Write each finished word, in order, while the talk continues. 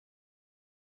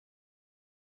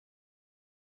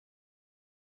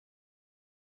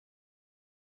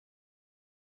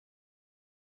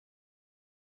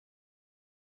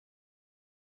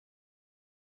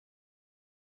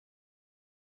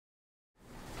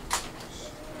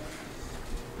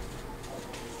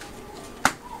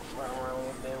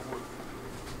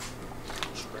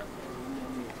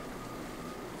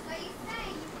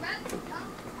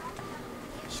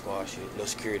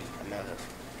security. I'm not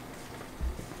hustling.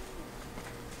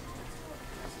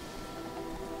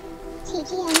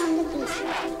 TGM on the beat.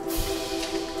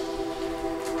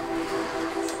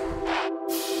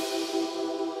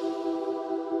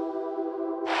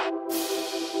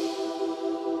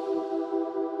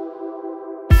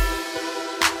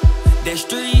 That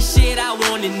street shit, I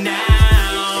want it now.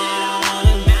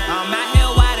 I'm out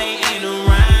here while they ain't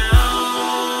around.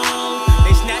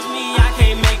 They snatch me, I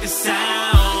can't make a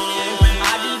sound.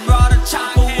 I just brought a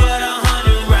chopper with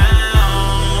 100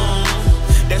 rounds.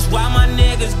 That's why my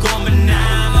niggas go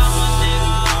bananas.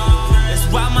 That's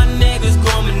why my niggas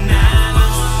go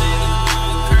bananas.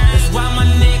 That's why my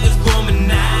niggas go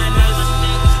bananas.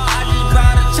 I just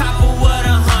brought a chopper with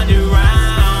 100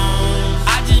 rounds.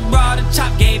 I just brought a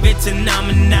chop, gave it to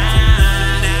number 9.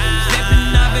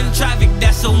 Stepping up in traffic,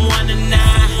 that's a 1 to 9.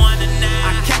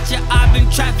 I catch you up in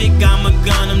traffic, I'ma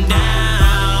gun them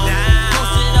down.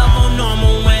 Posted up on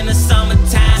normal when the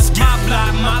summertime.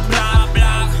 My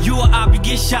block, you a op, you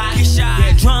get shot.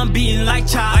 That drum beating like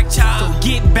chop. So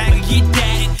get back and get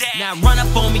that. Now run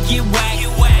up on me, get whacked.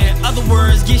 In other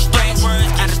words, get stretched.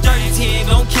 Out of 30-10,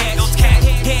 gon' catch.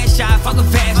 Headshot, fucking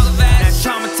fast. That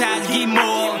traumatized, get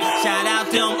more. Shout out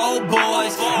them old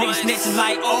boys. Niggas snitches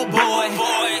like old boy.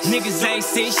 Niggas ain't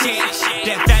seen shit.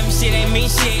 That family shit ain't mean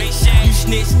shit. You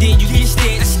snitch, then you get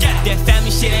stitched. That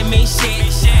family shit ain't mean shit.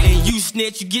 And you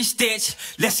snitch, you get stitched.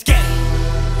 Let's get it.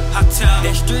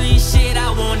 That street shit,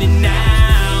 I want it now.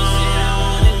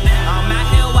 I'm out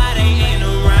here while they ain't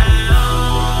around.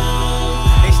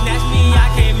 They snatch me, I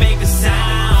can't make a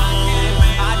sound.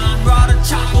 I just brought a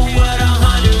chopper with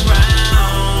 100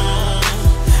 rounds.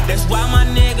 That's why my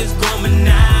niggas go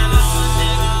bananas.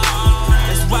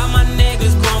 That's why my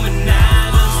niggas go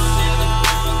bananas.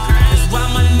 That's why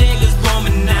my niggas go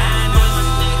bananas.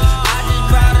 I just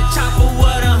brought a chopper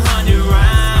with 100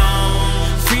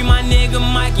 rounds. Free my nigga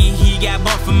Mikey, he got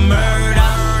bumped for murder.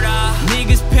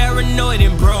 Niggas paranoid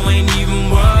and bro ain't even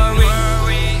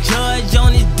worried. Judge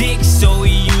on his dick, so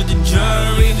he used the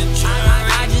jury.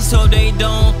 I just hope they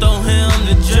don't throw him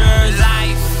the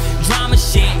jersey. Drama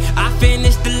shit, I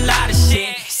finished a lot of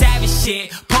shit. Savage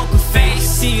shit, poker face,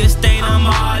 see the stain, I'm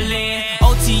all in.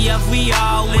 OTF, we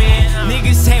all win.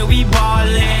 Niggas hate, we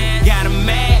ballin'. Got them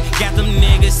mad, got them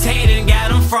niggas hating, got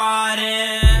them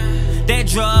fraudin'. That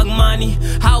drug money,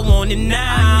 I want it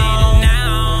now.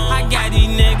 I got these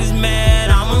niggas mad,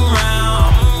 I'm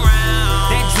around.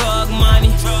 That drug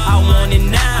money, I want it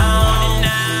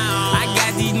now. I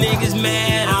got these niggas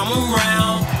mad, I'm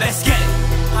around. Let's get it.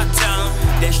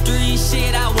 That street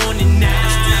shit, I want it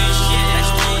now.